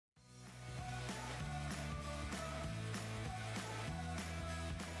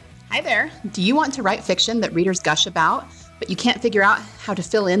Hi there. Do you want to write fiction that readers gush about, but you can't figure out how to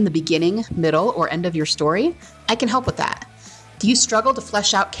fill in the beginning, middle, or end of your story? I can help with that. Do you struggle to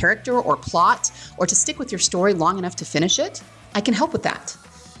flesh out character or plot, or to stick with your story long enough to finish it? I can help with that.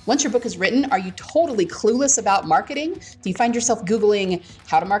 Once your book is written, are you totally clueless about marketing? Do you find yourself Googling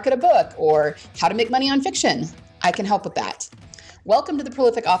how to market a book or how to make money on fiction? I can help with that. Welcome to the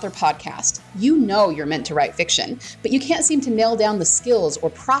Prolific Author Podcast. You know you're meant to write fiction, but you can't seem to nail down the skills or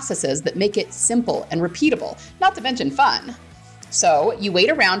processes that make it simple and repeatable, not to mention fun. So you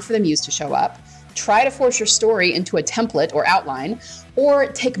wait around for the muse to show up, try to force your story into a template or outline, or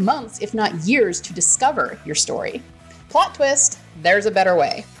take months, if not years, to discover your story. Plot twist, there's a better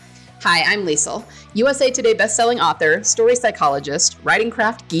way. Hi, I'm Liesl, USA Today bestselling author, story psychologist, writing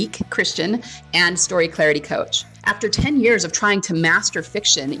craft geek, Christian, and story clarity coach. After 10 years of trying to master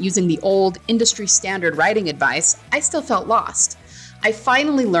fiction using the old industry standard writing advice, I still felt lost. I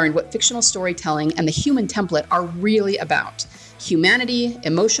finally learned what fictional storytelling and the human template are really about: humanity,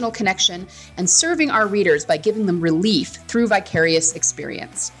 emotional connection, and serving our readers by giving them relief through vicarious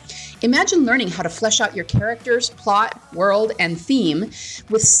experience. Imagine learning how to flesh out your characters, plot, world, and theme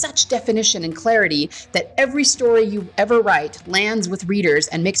with such definition and clarity that every story you ever write lands with readers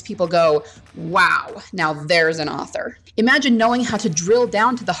and makes people go, wow, now there's an author. Imagine knowing how to drill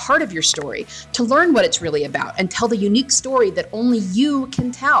down to the heart of your story, to learn what it's really about, and tell the unique story that only you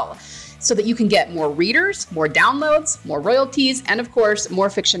can tell, so that you can get more readers, more downloads, more royalties, and of course,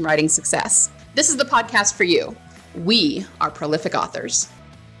 more fiction writing success. This is the podcast for you. We are prolific authors.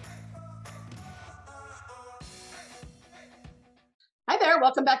 Hi there.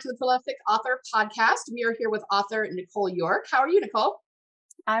 Welcome back to the Prolific Author Podcast. We are here with author Nicole York. How are you, Nicole?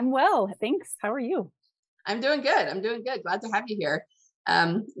 I'm well, thanks. How are you? I'm doing good. Glad to have you here.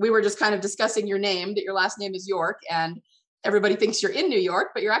 We were just kind of discussing your name, that your last name is York, and everybody thinks you're in New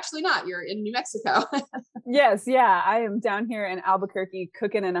York, but you're actually not. You're in New Mexico. Yes, yeah. I am down here in Albuquerque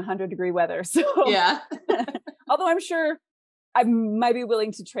cooking in 100-degree weather. So Yeah. Although I'm sure I might be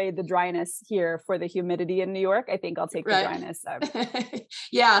willing to trade the dryness here for the humidity in New York. I think I'll take the dryness.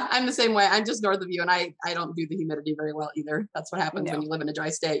 Yeah, I'm the same way. I'm just north of you, and I don't do the humidity very well either. That's what happens when you live in a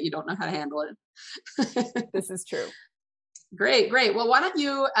dry state. You don't know how to handle it. This is true. Great. Well, why don't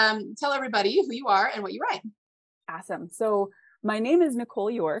you tell everybody who you are and what you write? Awesome. So my name is Nicole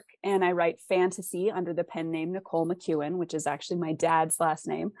York, and I write fantasy under the pen name Nicole McEwen, which is actually my dad's last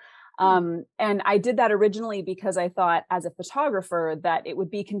name. And I did that originally because I thought, as a photographer, that it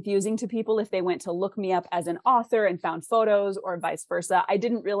would be confusing to people if they went to look me up as an author and found photos, or vice versa. I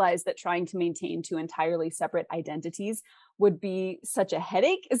didn't realize that trying to maintain two entirely separate identities would be such a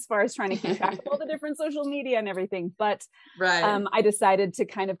headache as far as trying to keep track of all the different social media and everything. But I decided to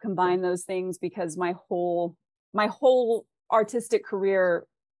kind of combine those things because my whole artistic career,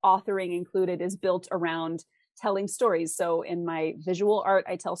 authoring included, is built around telling stories. So in my visual art,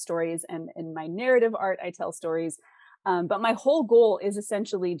 I tell stories, and in my narrative art, I tell stories. But my whole goal is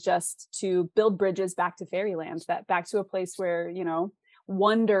essentially just to build bridges back to fairyland, back to a place where,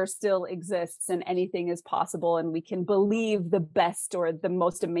 wonder still exists and anything is possible, and we can believe the best or the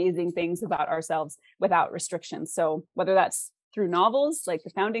most amazing things about ourselves without restrictions. So whether that's through novels like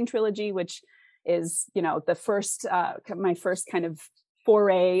the Founding Trilogy, which is, the first, my first kind of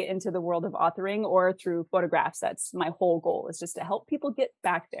foray into the world of authoring, or through photographs. That's my whole goal, is just to help people get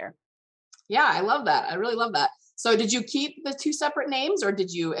back there. Yeah, I love that. I really love that. So did you keep the two separate names, or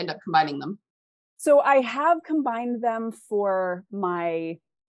did you end up combining them? So I have combined them for my,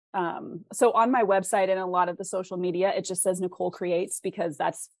 so on my website and a lot of the social media, it just says Nicole Creates because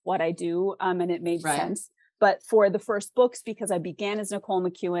that's what I do. And it made sense. But for the first books, because I began as Nicole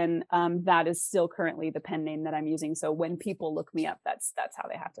McEwen, that is still currently the pen name that I'm using. So when people look me up, that's how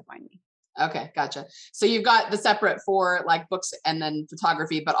they have to find me. Okay, gotcha. So you've got the separate for like books and then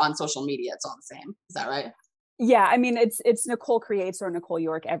photography, but on social media, it's all the same. Is that right? Yeah, I mean, it's Nicole Creates or Nicole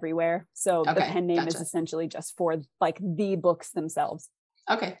York everywhere. So the pen name is essentially just for like the books themselves.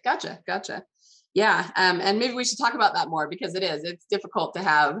 Okay, gotcha. Yeah, and maybe we should talk about that more, because it's difficult to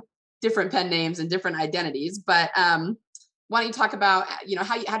have different pen names and different identities. But why don't you talk about,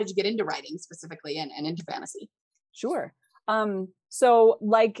 how did you get into writing specifically and into fantasy? Sure. So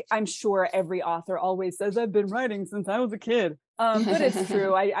like, I'm sure every author always says, I've been writing since I was a kid. But it's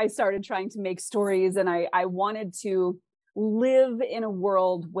true. I started trying to make stories, and I wanted to live in a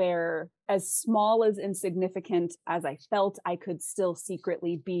world where, as small as insignificant as I felt, I could still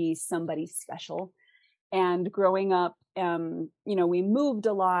secretly be somebody special. And growing up, we moved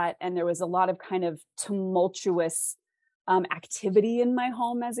a lot, and there was a lot of kind of tumultuous activity in my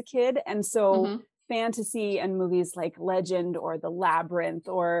home as a kid. And so fantasy and movies like Legend or The Labyrinth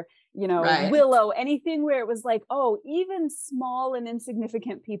or Right. Willow, anything where it was like, oh, even small and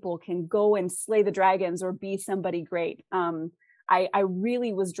insignificant people can go and slay the dragons or be somebody great. I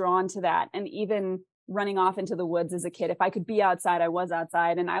really was drawn to that. And even running off into the woods as a kid, if I could be outside, I was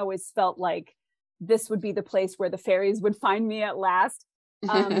outside. And I always felt like this would be the place where the fairies would find me at last.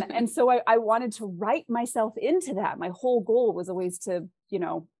 And so I wanted to write myself into that. My whole goal was always to,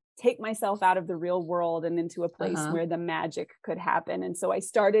 take myself out of the real world and into a place where the magic could happen. And so I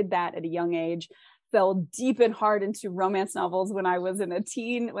started that at a young age, fell deep and hard into romance novels when I was in a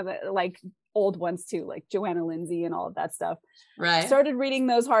teen, with like old ones too, like Joanna Lindsay and all of that stuff. Right. Started reading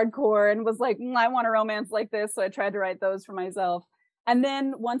those hardcore and was like, I want a romance like this. So I tried to write those for myself. And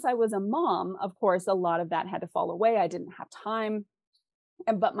then once I was a mom, of course, a lot of that had to fall away. I didn't have time.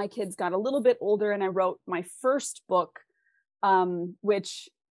 But my kids got a little bit older and I wrote my first book, which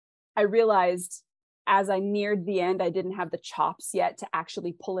I realized as I neared the end, I didn't have the chops yet to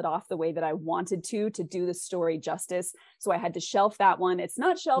actually pull it off the way that I wanted to do the story justice. So I had to shelf that one. It's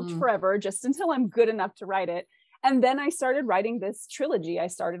not shelved forever, just until I'm good enough to write it. And then I started writing this trilogy. I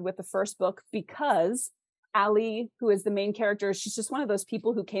started with the first book because Allie, who is the main character, she's just one of those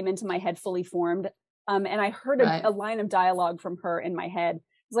people who came into my head fully formed. And I heard a line of dialogue from her in my head. I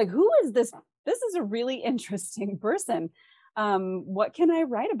was like, who is this? This is a really interesting person. What can I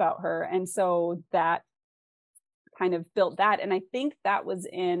write about her? And so that kind of built that. And I think that was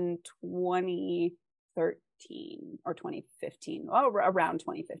in 2013 or 2015. Oh, around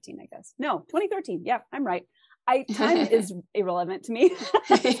 2015, I guess. No, 2013. Yeah, I'm right. Time is irrelevant to me.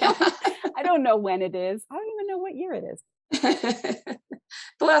 I don't know when it is. I don't even know what year it is.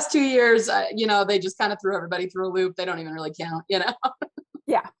 The last 2 years, they just kind of threw everybody through a loop. They don't even really count, Yeah,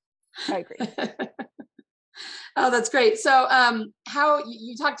 I agree. Oh, that's great. So how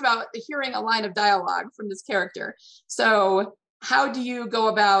you talked about hearing a line of dialogue from this character. So how do you go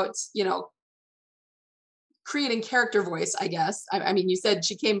about, creating character voice, I guess? I mean, you said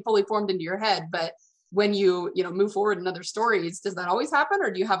she came fully formed into your head, but when you, move forward in other stories, does that always happen?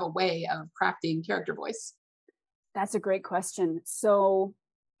 Or do you have a way of crafting character voice? That's a great question. So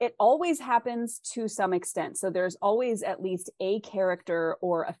it always happens to some extent. So there's always at least a character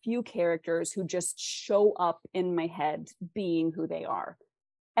or a few characters who just show up in my head being who they are.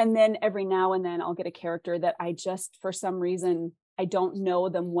 And then every now and then I'll get a character that I just, for some reason, I don't know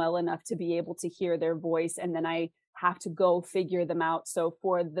them well enough to be able to hear their voice. And then I have to go figure them out. So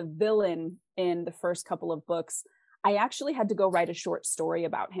for the villain in the first couple of books, I actually had to go write a short story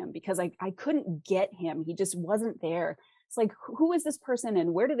about him because I couldn't get him. He just wasn't there. It's like, who is this person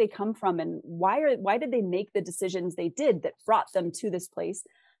and where do they come from? And why did they make the decisions they did that brought them to this place?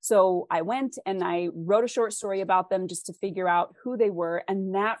 So I went and I wrote a short story about them just to figure out who they were.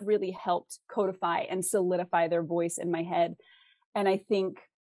 And that really helped codify and solidify their voice in my head. And I think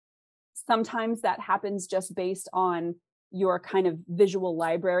sometimes that happens just based on your kind of visual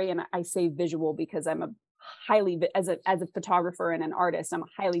library. And I say visual because I'm as a photographer and an artist, I'm a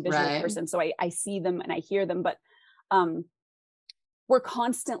highly visual person. So I see them and I hear them, but we're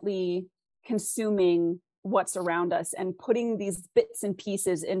constantly consuming what's around us and putting these bits and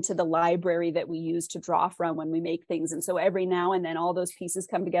pieces into the library that we use to draw from when we make things. And so every now and then all those pieces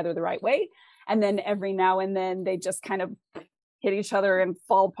come together the right way. And then every now and then they just kind of hit each other and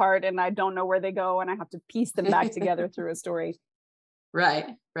fall apart and I don't know where they go and I have to piece them back together through a story. Right.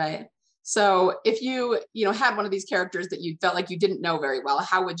 So if you had one of these characters that you felt like you didn't know very well,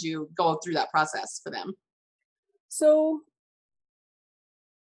 how would you go through that process for them? So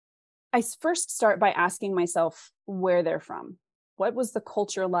I first start by asking myself where they're from. What was the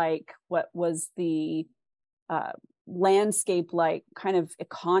culture like? What was the landscape like? Kind of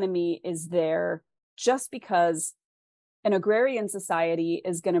economy is there? Just because an agrarian society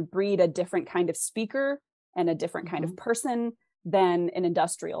is going to breed a different kind of speaker and a different kind of person than an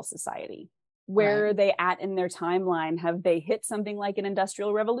industrial society. Where are they at in their timeline? Have they hit something like an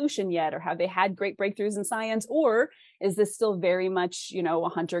industrial revolution yet? Or have they had great breakthroughs in science? Or is this still very much, a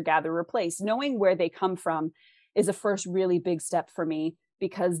hunter-gatherer place? Knowing where they come from is a first really big step for me,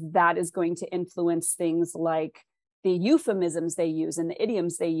 because that is going to influence things like the euphemisms they use and the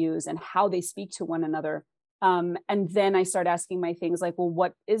idioms they use and how they speak to one another. And then I start asking my things like, well,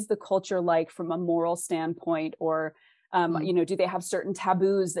 what is the culture like from a moral standpoint? Or do they have certain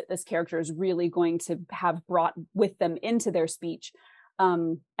taboos that this character is really going to have brought with them into their speech?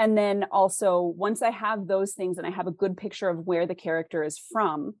 And then also, once I have those things and I have a good picture of where the character is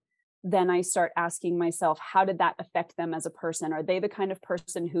from, then I start asking myself, how did that affect them as a person? Are they the kind of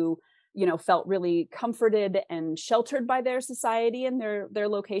person who felt really comforted and sheltered by their society and their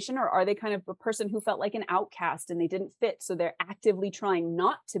location? Or are they kind of a person who felt like an outcast and they didn't fit, so they're actively trying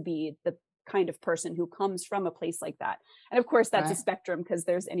not to be the kind of person who comes from a place like that? And of course that's a Right. spectrum, because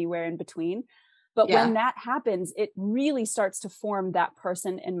there's anywhere in between. But when Yeah. that happens, it really starts to form that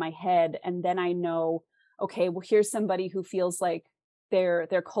person in my head. And then I know, okay, well, here's somebody who feels like their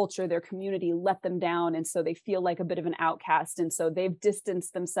culture, their community let them down. And so they feel like a bit of an outcast. And so they've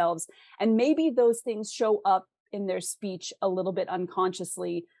distanced themselves. And maybe those things show up in their speech a little bit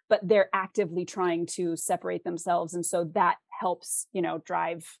unconsciously, but they're actively trying to separate themselves. And so that helps,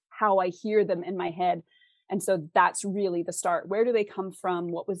 drive how I hear them in my head. And so that's really the start. Where do they come from?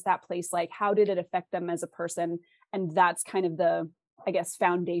 What was that place like? How did it affect them as a person? And that's kind of the, I guess,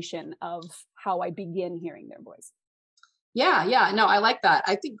 foundation of how I begin hearing their voice. Yeah. Yeah. No, I like that.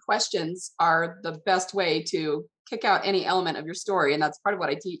 I think questions are the best way to kick out any element of your story. And that's part of what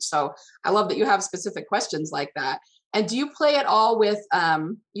I teach. So I love that you have specific questions like that. And do you play at all with,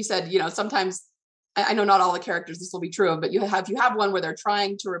 you said, sometimes I know not all the characters this will be true of, but you have one where they're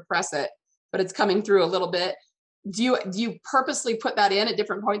trying to repress it, but it's coming through a little bit. Do you purposely put that in at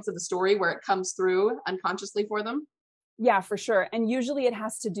different points of the story where it comes through unconsciously for them? Yeah, for sure. And usually it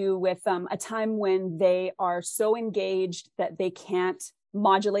has to do with a time when they are so engaged that they can't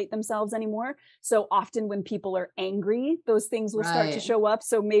modulate themselves anymore. So often when people are angry, those things will start to Right. show up.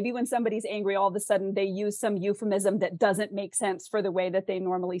 So maybe when somebody's angry, all of a sudden they use some euphemism that doesn't make sense for the way that they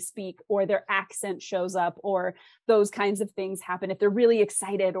normally speak, or their accent shows up, or those kinds of things happen. If they're really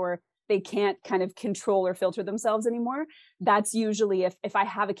excited or they can't kind of control or filter themselves anymore, that's usually if I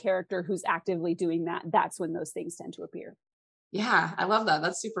have a character who's actively doing that, that's when those things tend to appear. Yeah, I love that.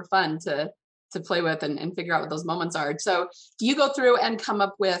 That's super fun to play with and figure out what those moments are. So do you go through and come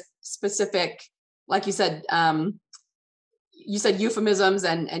up with specific, like you said euphemisms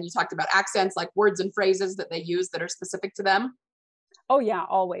and you talked about accents, like words and phrases that they use that are specific to them? Oh yeah,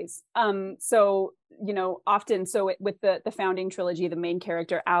 always. So often, with the founding trilogy, the main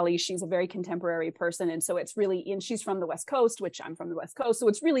character Allie, she's a very contemporary person, and so and she's from the West Coast, which I'm from the West Coast, so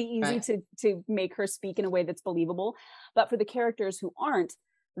it's really easy Right. to make her speak in a way that's believable. But for the characters who aren't,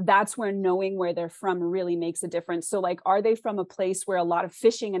 that's where knowing where they're from really makes a difference. So, like, are they from a place where a lot of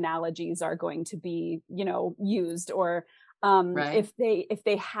fishing analogies are going to be, used, or Right. if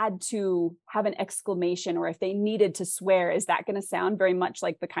they had to have an exclamation, or if they needed to swear, is that going to sound very much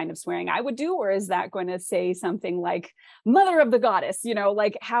like the kind of swearing I would do, or is that going to say something like mother of the goddess?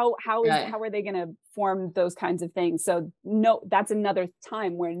 Like Right. how are they going to form those kinds of things? So no, that's another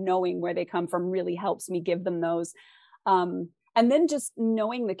time where knowing where they come from really helps me give them those. And then just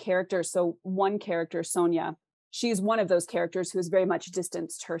knowing the character. So one character, Sonia, she's one of those characters who has very much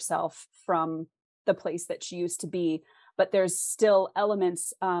distanced herself from the place that she used to be, but there's still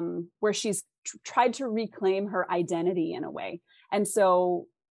elements where she's tried to reclaim her identity in a way. And so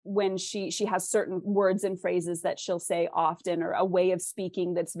when she has certain words and phrases that she'll say often, or a way of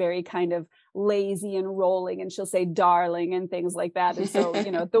speaking that's very kind of lazy and rolling, and she'll say darling and things like that. And so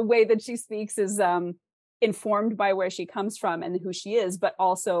the way that she speaks is informed by where she comes from and who she is, but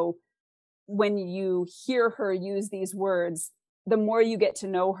also when you hear her use these words, the more you get to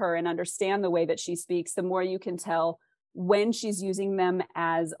know her and understand the way that she speaks, the more you can tell when she's using them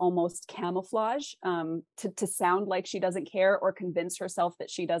as almost camouflage, to sound like she doesn't care, or convince herself that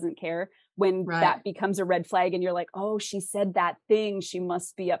she doesn't care, when Right. that becomes a red flag and you're like, oh, she said that thing, she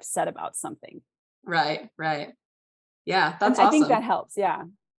must be upset about something. Right. Right. Yeah, And that's I think that awesome. helps. Yeah.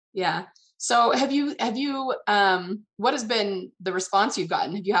 Yeah. So have you what has been the response you've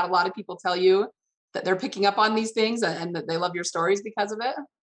gotten? Have you had a lot of people tell you that they're picking up on these things and that they love your stories because of it?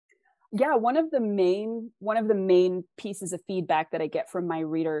 Yeah, one of the main pieces of feedback that I get from my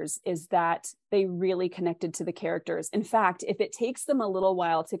readers is that they really connected to the characters. In fact, if it takes them a little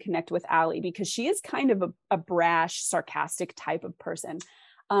while to connect with Allie, because she is kind of a brash, sarcastic type of person,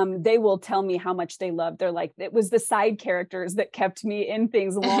 they will tell me how much they loved. They're like, it was the side characters that kept me in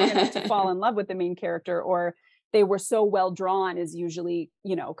things long enough to fall in love with the main character, or they were so well drawn, is usually,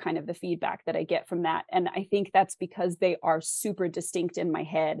 kind of the feedback that I get from that. And I think that's because they are super distinct in my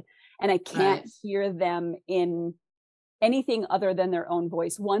head, and I can't Right. hear them in anything other than their own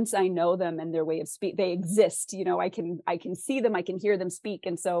voice. Once I know them and their way of speak, they exist. I can see them, I can hear them speak,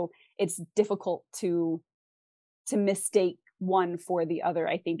 and so it's difficult to mistake one for the other,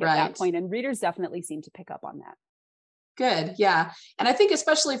 I think, at that Right. point. And readers definitely seem to pick up on that. Good. Yeah. And I think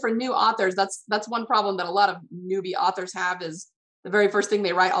especially for new authors, that's one problem that a lot of newbie authors have is the very first thing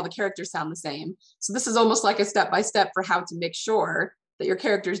they write, all the characters sound the same. So this is almost like a step by step for how to make sure that your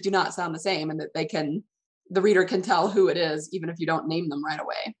characters do not sound the same and that the reader can tell who it is, even if you don't name them right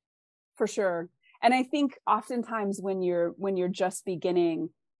away. For sure. And I think oftentimes when you're just beginning,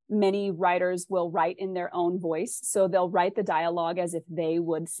 many writers will write in their own voice. So they'll write the dialogue as if they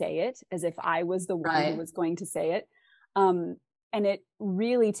would say it, as if I was the one who was going to say it. And it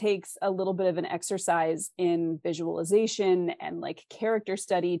really takes a little bit of an exercise in visualization and like character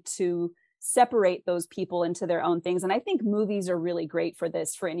study to separate those people into their own things. And I think movies are really great for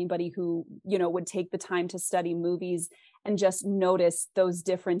this, for anybody who, would take the time to study movies and just notice those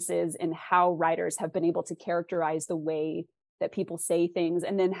differences in how writers have been able to characterize the way that people say things,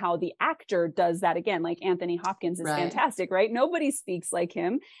 and then how the actor does that again. Like Anthony Hopkins is fantastic, right? Nobody speaks like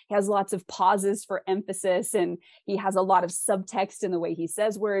him. He has lots of pauses for emphasis, and he has a lot of subtext in the way he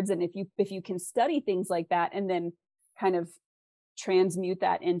says words. And if you can study things like that and then kind of transmute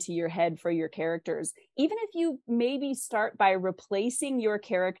that into your head for your characters, even if you maybe start by replacing your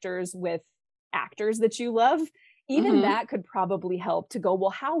characters with actors that you love, even that could probably help to go, well,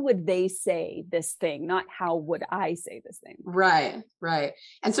 how would they say this thing? Not how would I say this thing? Right.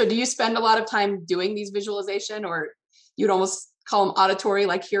 And so do you spend a lot of time doing these visualization, or you'd almost call them auditory,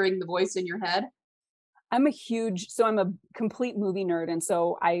 like hearing the voice in your head? I'm a complete movie nerd. And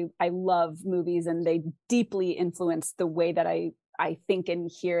so I love movies, and they deeply influence the way that I think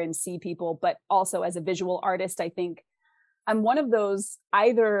and hear and see people. But also as a visual artist, I think I'm one of those,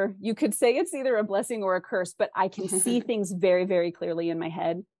 either you could say it's either a blessing or a curse, but I can see things very, very clearly in my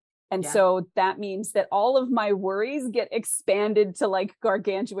head. And so that means that all of my worries get expanded to like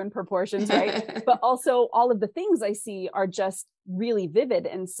gargantuan proportions, right? But also all of the things I see are just really vivid.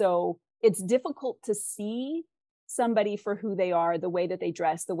 And so it's difficult to see somebody for who they are, the way that they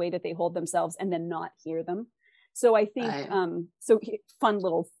dress, the way that they hold themselves, and then not hear them. So I think, fun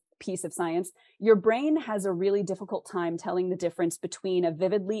little piece of science, your brain has a really difficult time telling the difference between a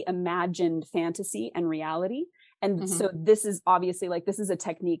vividly imagined fantasy and reality. And so this is obviously this is a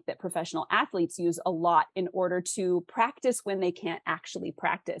technique that professional athletes use a lot in order to practice when they can't actually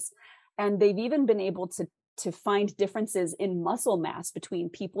practice. And they've even been able to find differences in muscle mass between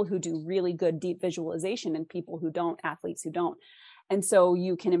people who do really good deep visualization and people who don't, athletes who don't. And so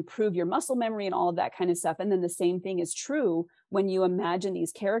you can improve your muscle memory and all of that kind of stuff. And then the same thing is true when you imagine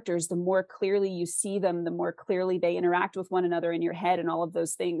these characters. The more clearly you see them, the more clearly they interact with one another in your head and all of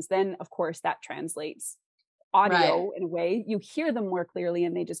those things. Then, of course, that translates audio in a way. You hear them more clearly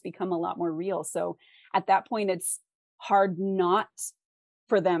and they just become a lot more real. So at that point, it's hard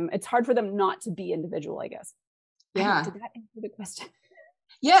for them not to be individual, I guess. Yeah. Did that answer the question?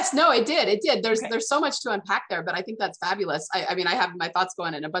 Yes, no, it did. There's so much to unpack there, but I think that's fabulous. I mean, I have my thoughts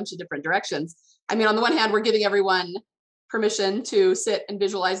going in a bunch of different directions. I mean, on the one hand, we're giving everyone permission to sit and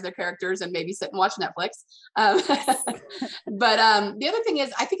visualize their characters and maybe sit and watch Netflix. But the other thing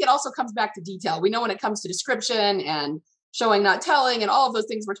is, I think it also comes back to detail. We know when it comes to description and showing, not telling, and all of those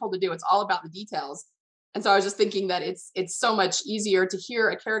things we're told to do, it's all about the details. And so I was just thinking that it's so much easier to hear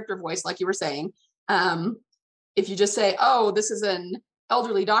a character voice, like you were saying, if you just say, oh, this is an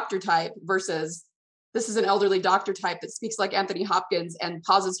elderly doctor type versus this is an elderly doctor type that speaks like Anthony Hopkins and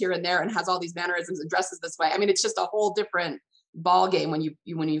pauses here and there and has all these mannerisms and dresses this way. I mean, it's just a whole different ball game when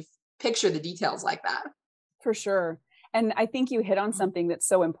you picture the details like that. For sure. And I think you hit on something that's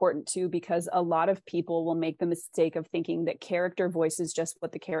so important too, because a lot of people will make the mistake of thinking that character voice is just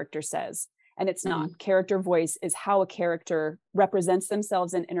what the character says. And it's not. Character voice is how a character represents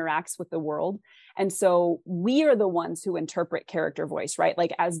themselves and interacts with the world. And so we are the ones who interpret character voice, right?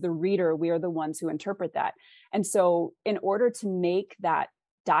 Like as the reader, we are the ones who interpret that. And so in order to make that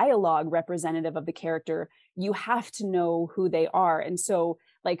dialogue representative of the character, you have to know who they are. And so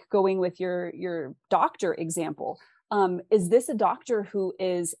like going with your doctor example, is this a doctor who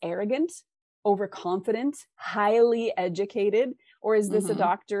is arrogant, overconfident, highly educated? Or is this a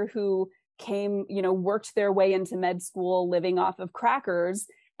doctor who worked their way into med school living off of crackers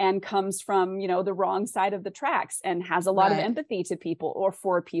and comes from, the wrong side of the tracks and has a lot of empathy to people or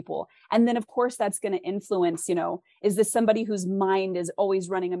for people? And then of course that's going to influence, is this somebody whose mind is always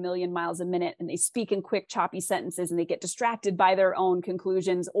running a million miles a minute and they speak in quick choppy sentences and they get distracted by their own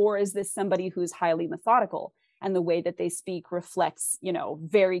conclusions? Or is this somebody who's highly methodical and the way that they speak reflects,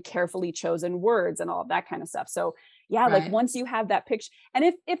 very carefully chosen words and all of that kind of stuff? So like once you have that picture, and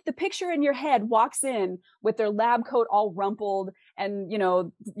if the picture in your head walks in with their lab coat all rumpled and,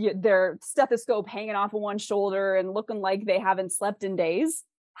 their stethoscope hanging off of one shoulder and looking like they haven't slept in days,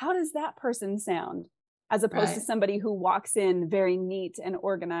 how does that person sound? As opposed to somebody who walks in very neat and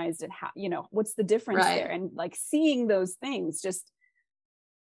organized and, what's the difference there? And like seeing those things just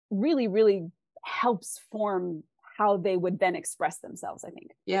really, really helps form how they would then express themselves, I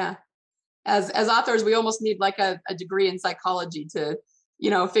think. Yeah. As authors, we almost need like a degree in psychology to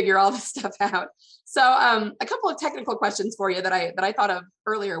figure all this stuff out. So a couple of technical questions for you that I thought of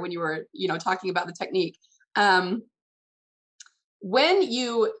earlier when you were, talking about the technique. When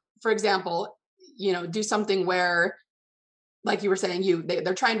you, for example, do something where, like you were saying,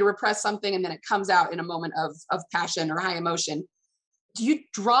 they're trying to repress something and then it comes out in a moment of passion or high emotion. Do you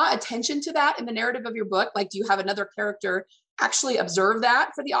draw attention to that in the narrative of your book? Like, do you have another character actually observe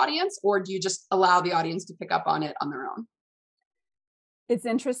that for the audience, or do you just allow the audience to pick up on it on their own? It's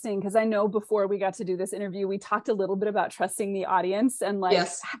interesting because I know before we got to do this interview, we talked a little bit about trusting the audience and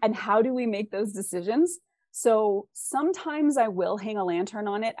Yes. and how do we make those decisions? So sometimes I will hang a lantern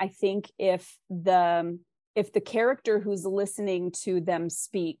on it. I think if the character who's listening to them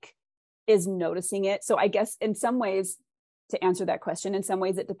speak is noticing it. So I guess in some ways, to answer that question, in some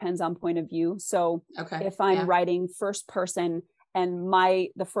ways it depends on point of view. So if I'm writing first person and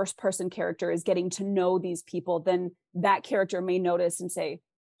the first person character is getting to know these people, then that character may notice and say,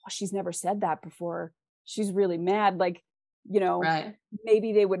 oh, she's never said that before. She's really mad.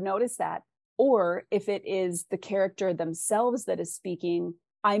 Maybe they would notice that. Or if it is the character themselves that is speaking,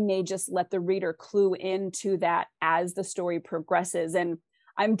 I may just let the reader clue into that as the story progresses. And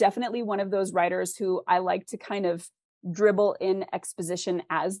I'm definitely one of those writers who I like to kind of dribble in exposition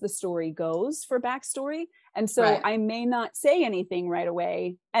as the story goes for backstory. And so I may not say anything right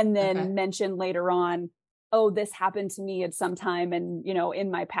away and then mention later on, oh, this happened to me at some time and, in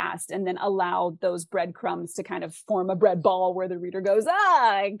my past, and then allow those breadcrumbs to kind of form a bread ball where the reader goes,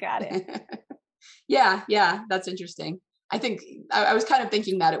 I got it. Yeah. That's interesting. I think I was kind of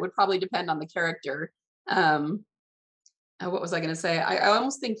thinking that it would probably depend on the character. What was I going to say? I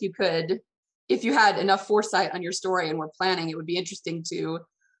almost think you could, if you had enough foresight on your story and were planning, it would be interesting to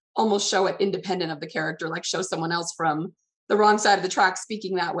almost show it independent of the character, like show someone else from the wrong side of the track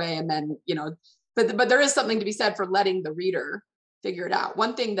speaking that way. And then, but there is something to be said for letting the reader figure it out.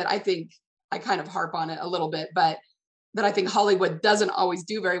 One thing that I think I kind of harp on it a little bit, but that I think Hollywood doesn't always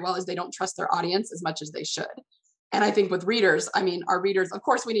do very well is they don't trust their audience as much as they should. And I think with readers, our readers, of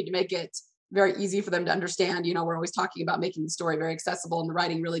course, we need to make it very easy for them to understand. We're always talking about making the story very accessible and the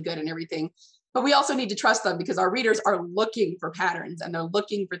writing really good and everything. But we also need to trust them because our readers are looking for patterns and they're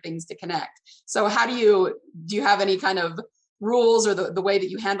looking for things to connect. So how do you have any kind of rules or the way that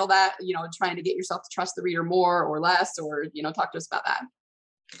you handle that, trying to get yourself to trust the reader more or less, or, talk to us about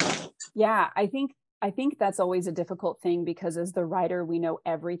that. Yeah, I think that's always a difficult thing because as the writer, we know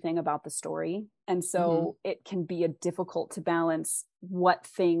everything about the story. And so it can be difficult to balance what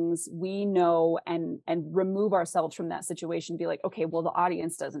things we know and remove ourselves from that situation, be like, okay, well, the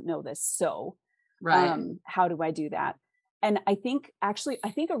audience doesn't know this. So how do I do that? And I think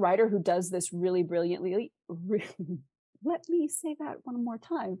a writer who does this really brilliantly, let me say that one more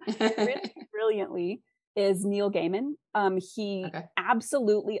time, really brilliantly, is Neil Gaiman. He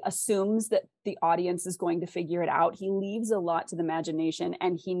absolutely assumes that the audience is going to figure it out. He leaves a lot to the imagination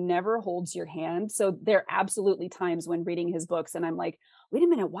and he never holds your hand. So there are absolutely times when reading his books and I'm like, wait a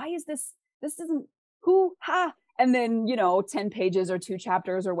minute, why is this isn't who, ha? And then, 10 pages or 2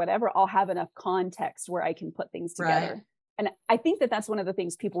 chapters or whatever, I'll have enough context where I can put things together. Right. And I think that that's one of the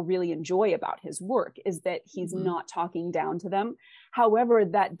things people really enjoy about his work is that he's not talking down to them. However,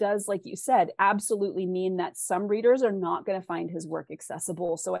 that does, like you said, absolutely mean that some readers are not going to find his work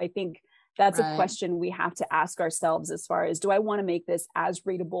accessible. So I think that's a question we have to ask ourselves as far as, do I want to make this as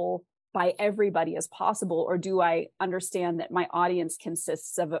readable by everybody as possible? Or do I understand that my audience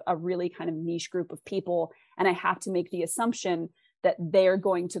consists of a really kind of niche group of people, and I have to make the assumption that they're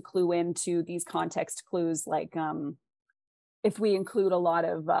going to clue into these context clues, like if we include a lot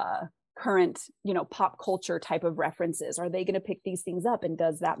of current, pop culture type of references, are they going to pick these things up? And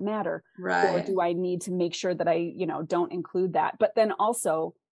does that matter? Right. Or do I need to make sure that I, don't include that? But then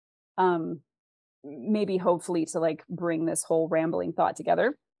also, maybe hopefully to like bring this whole rambling thought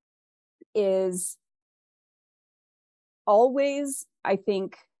together is always, I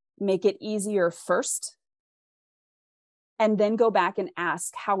think, make it easier first and then go back and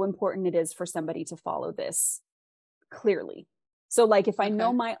ask how important it is for somebody to follow this clearly. So like if I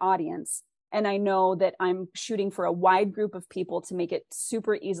know my audience and I know that I'm shooting for a wide group of people to make it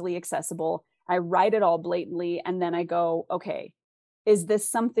super easily accessible, I write it all blatantly and then I go, okay, is this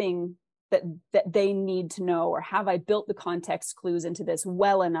something that they need to know, or have I built the context clues into this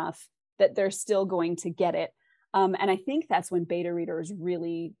well enough that they're still going to get it? And I think that's when beta readers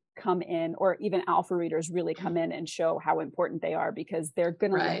really come in, or even alpha readers really come in and show how important they are, because they're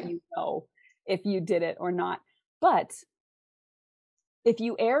going to let you know if you did it or not. But if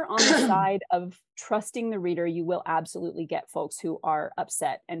you err on the side of trusting the reader, you will absolutely get folks who are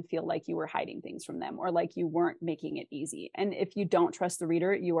upset and feel like you were hiding things from them or like you weren't making it easy. And if you don't trust the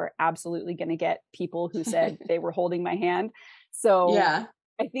reader, you are absolutely going to get people who said they were holding my hand. So Yeah.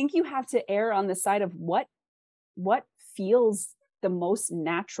 I think you have to err on the side of what feels the most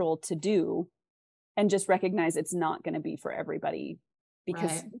natural to do, and just recognize it's not going to be for everybody,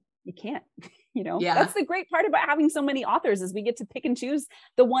 because you can't, Yeah. that's the great part about having so many authors, is we get to pick and choose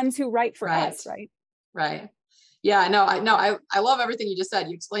the ones who write for us. Right. Yeah, no, I love everything you just said.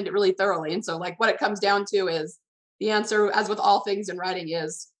 You explained it really thoroughly. And so like what it comes down to is the answer, as with all things in writing,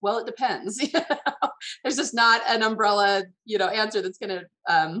 is, well, it depends. There's just not an umbrella, answer that's going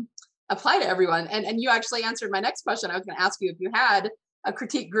to apply to everyone. And you actually answered my next question. I was going to ask you if you had a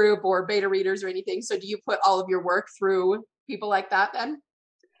critique group or beta readers or anything. So do you put all of your work through people like that then?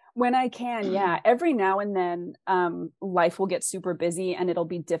 When I can, yeah. Every now and then, life will get super busy and it'll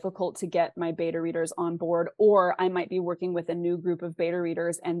be difficult to get my beta readers on board, or I might be working with a new group of beta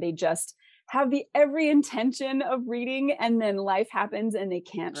readers and they just have the every intention of reading, and then life happens and they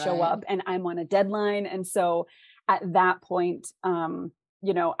can't show up and I'm on a deadline. And so at that point,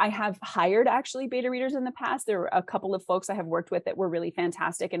 I have hired actually beta readers in the past. There were a couple of folks I have worked with that were really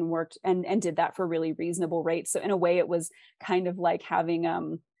fantastic and worked and did that for really reasonable rates. So in a way, it was kind of like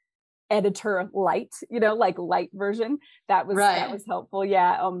having editor light, like light version. That was helpful.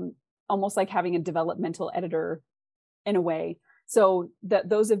 Yeah. Almost like having a developmental editor in a way. So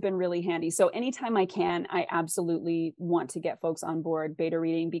those have been really handy. So anytime I can, I absolutely want to get folks on board beta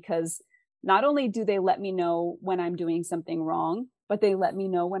reading, because not only do they let me know when I'm doing something wrong, but they let me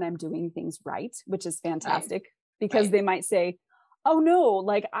know when I'm doing things right, which is fantastic, because they might say, oh no,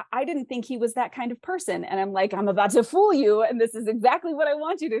 like I didn't think he was that kind of person. And I'm like, I'm about to fool you. And this is exactly what I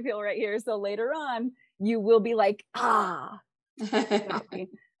want you to feel right here. So later on, you will be like, exactly.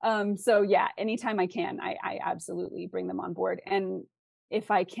 So yeah, anytime I can, I absolutely bring them on board. And if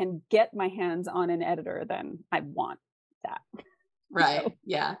I can get my hands on an editor, then I want that. Right. So.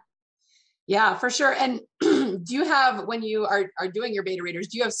 Yeah. Yeah, for sure. And do you have, when you are doing your beta readers,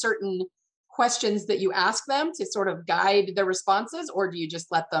 do you have certain questions that you ask them to sort of guide their responses, or do you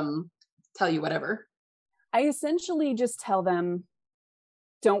just let them tell you whatever? I essentially just tell them,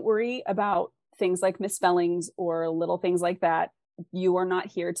 don't worry about things like misspellings or little things like that. You are not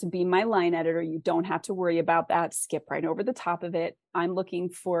here to be my line editor. You don't have to worry about that. Skip right over the top of it. I'm looking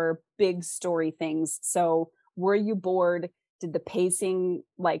for big story things. So were you bored? Did the pacing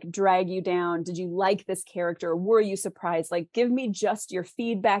like drag you down? Did you like this character? Were you surprised? Like, give me just your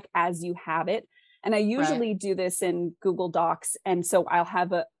feedback as you have it. And I usually do this in Google Docs. And so I'll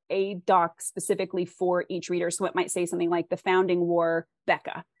have a doc specifically for each reader. So it might say something like the Founding War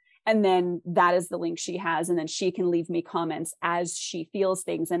Becca. And then that is the link she has. And then she can leave me comments as she feels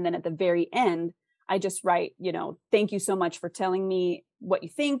things. And then at the very end, I just write, thank you so much for telling me what you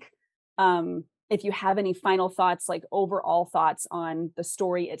think. If you have any final thoughts, like overall thoughts on the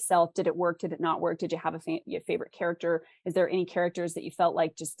story itself, did it work? Did it not work? Did you have your favorite character? Is there any characters that you felt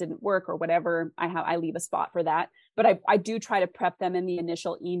like just didn't work or whatever? I leave a spot for that. But I do try to prep them in the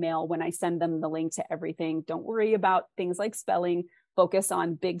initial email when I send them the link to everything. Don't worry about things like spelling. Focus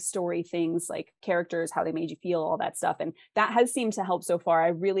on big story things like characters, how they made you feel, all that stuff. And that has seemed to help so far. I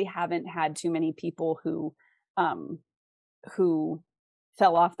really haven't had too many people who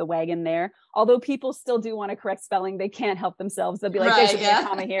fell off the wagon there. Although people still do want to correct spelling, they can't help themselves. They'll be like, there should be a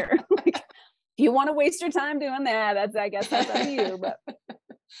comma here. Like, if you want to waste your time doing that, I guess that's up to you. But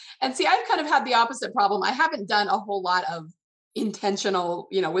and see, I've kind of had the opposite problem. I haven't done a whole lot of intentional,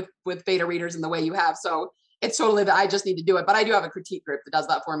 with beta readers in the way you have. So it's totally that I just need to do it. But I do have a critique group that does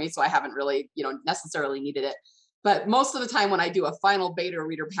that for me. So I haven't really, necessarily needed it. But most of the time when I do a final beta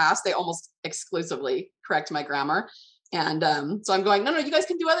reader pass, they almost exclusively correct my grammar. And so I'm going, no, you guys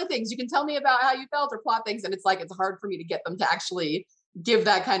can do other things. You can tell me about how you felt or plot things. And it's like, it's hard for me to get them to actually give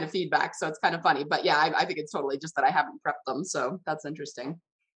that kind of feedback. So it's kind of funny. But yeah, I think it's totally just that I haven't prepped them. So that's interesting.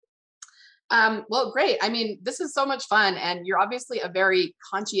 Well, great. I mean, this is so much fun. And you're obviously a very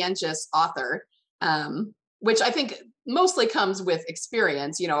conscientious author, which I think mostly comes with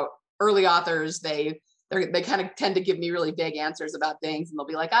experience. Early authors, they kind of tend to give me really vague answers about things, and they'll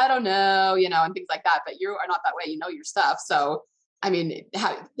be like, I don't know, and things like that. But you are not that way. You know your stuff. So, I mean,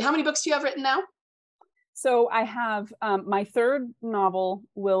 how many books do you have written now? So I have my third novel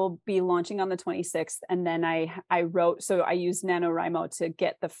will be launching on the 26th. And then I used NaNoWriMo to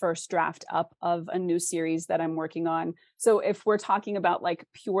get the first draft up of a new series that I'm working on. So if we're talking about like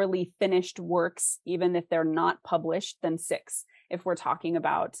purely finished works, even if they're not published, then 6. If we're talking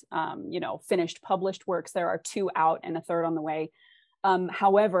about, finished published works, there are 2 out and a third on the way.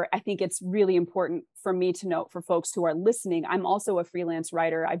 However, I think it's really important for me to note for folks who are listening, I'm also a freelance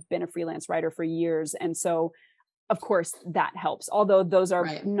writer. I've been a freelance writer for years. And so of course that helps. Although those are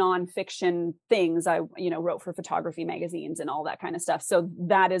nonfiction things, I, wrote for photography magazines and all that kind of stuff. So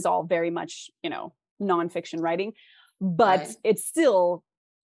that is all very much, nonfiction writing, but it still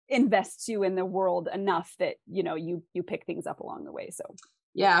invests you in the world enough that, you pick things up along the way. So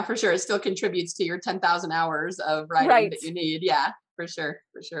yeah, for sure. It still contributes to your 10,000 hours of writing that you need. Yeah, for sure.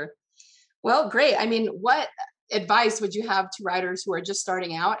 For sure. Well, great. I mean, what advice would you have to writers who are just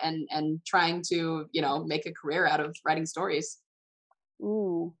starting out and trying to, make a career out of writing stories?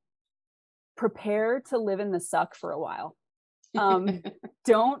 Ooh, prepare to live in the suck for a while.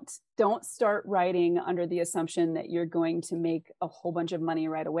 Don't start writing under the assumption that you're going to make a whole bunch of money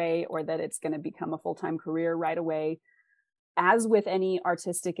right away, or that it's going to become a full-time career right away. As with any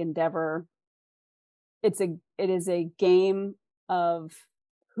artistic endeavor, it is a game of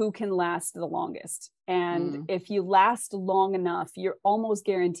who can last the longest. And if you last long enough, you're almost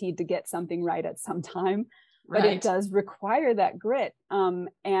guaranteed to get something right at some time, but it does require that grit.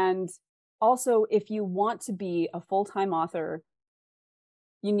 And also, if you want to be a full-time author,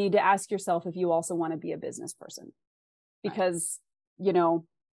 you need to ask yourself if you also want to be a business person, because,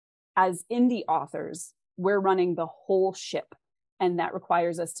 as indie authors, we're running the whole ship. And that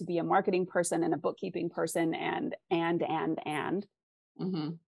requires us to be a marketing person and a bookkeeping person and. Mm-hmm.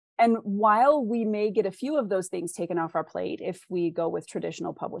 And while we may get a few of those things taken off our plate, if we go with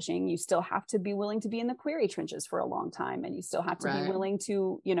traditional publishing, you still have to be willing to be in the query trenches for a long time. And you still have to be willing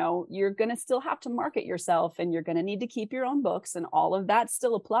to, you're going to still have to market yourself, and you're going to need to keep your own books, and all of that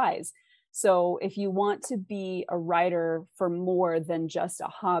still applies. So if you want to be a writer for more than just a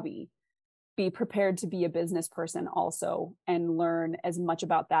hobby, be prepared to be a business person also, and learn as much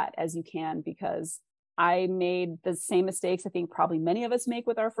about that as you can, because I made the same mistakes I think probably many of us make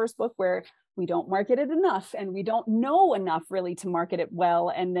with our first book, where we don't market it enough and we don't know enough really to market it well.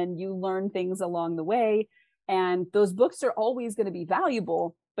 And then you learn things along the way, and those books are always going to be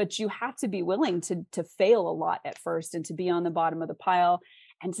valuable, but you have to be willing to fail a lot at first, and to be on the bottom of the pile,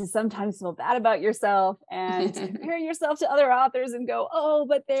 and to sometimes feel bad about yourself and to compare yourself to other authors and go, oh,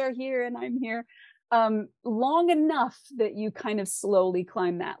 but they're here and I'm here. Long enough that you kind of slowly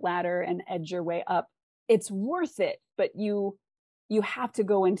climb that ladder and edge your way up. It's worth it, but you have to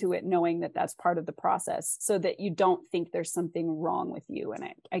go into it knowing that that's part of the process, so that you don't think there's something wrong with you. And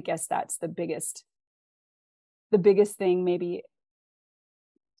I guess that's the biggest thing maybe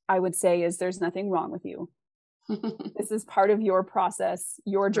I would say is there's nothing wrong with you. This is part of your process.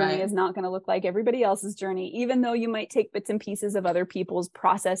 Your journey is not going to look like everybody else's journey, even though you might take bits and pieces of other people's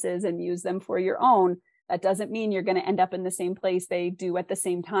processes and use them for your own. That doesn't mean you're going to end up in the same place they do at the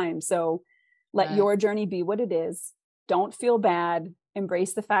same time. So let your journey be what it is. Don't feel bad.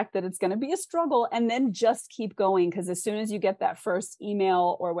 Embrace the fact that it's going to be a struggle, and then just keep going. Because as soon as you get that first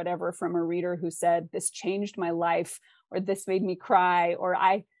email or whatever from a reader who said, this changed my life, or this made me cry, or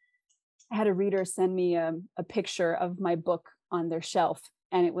I had a reader send me a picture of my book on their shelf.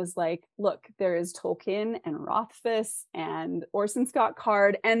 And it was like, look, there is Tolkien and Rothfuss and Orson Scott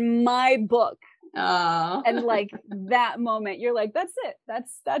Card and my book. And like that moment, you're like, that's it.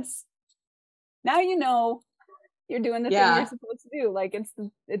 That's now, you're doing the thing you're supposed to do. Like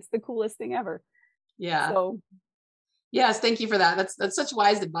it's the coolest thing ever. Yeah. So yes, thank you for that. That's such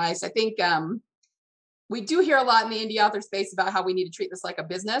wise advice. I think we do hear a lot in the indie author space about how we need to treat this like a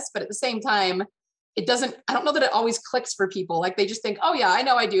business, but at the same time, I don't know that it always clicks for people. Like they just think, oh yeah, I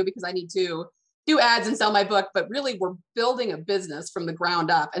know I do because I need to do ads and sell my book, but really we're building a business from the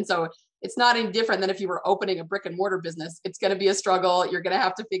ground up. And so it's not any different than if you were opening a brick and mortar business. It's going to be a struggle. You're going to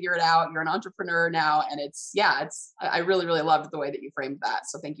have to figure it out. You're an entrepreneur now. And I really, really loved the way that you framed that.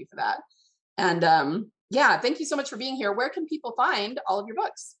 So thank you for that. And thank you so much for being here. Where can people find all of your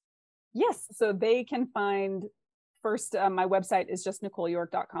books? Yes. So they can find first, my website is just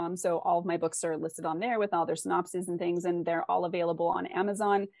NicoleYork.com. So all of my books are listed on there with all their synopses and things, and they're all available on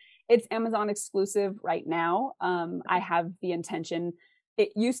Amazon. It's Amazon exclusive right now. I have the intention.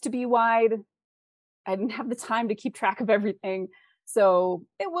 It used to be wide. I didn't have the time to keep track of everything. So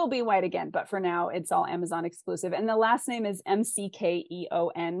it will be wide again, but for now it's all Amazon exclusive. And the last name is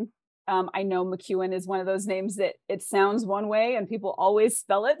McKeon. I know McEwen is one of those names that it sounds one way and people always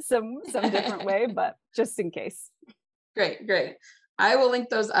spell it some different way, but just in case. Great. I will link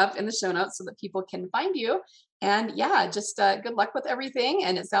those up in the show notes so that people can find you. And just good luck with everything.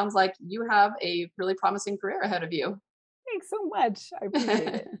 And it sounds like you have a really promising career ahead of you. Thanks so much. I appreciate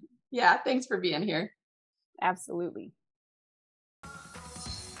it. Yeah, thanks for being here. Absolutely.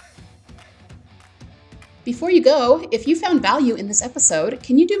 Before you go, if you found value in this episode,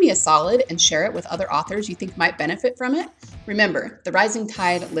 can you do me a solid and share it with other authors you think might benefit from it? Remember, the rising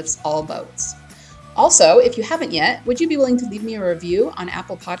tide lifts all boats. Also, if you haven't yet, would you be willing to leave me a review on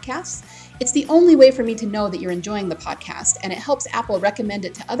Apple Podcasts? It's the only way for me to know that you're enjoying the podcast, and it helps Apple recommend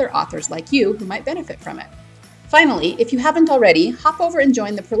it to other authors like you who might benefit from it. Finally, if you haven't already, hop over and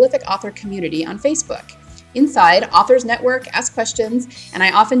join the Prolific Author community on Facebook. Inside, authors network, ask questions, and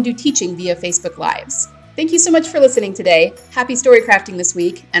I often do teaching via Facebook Lives. Thank you so much for listening today. Happy story crafting this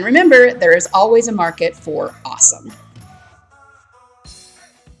week, and remember, there is always a market for awesome.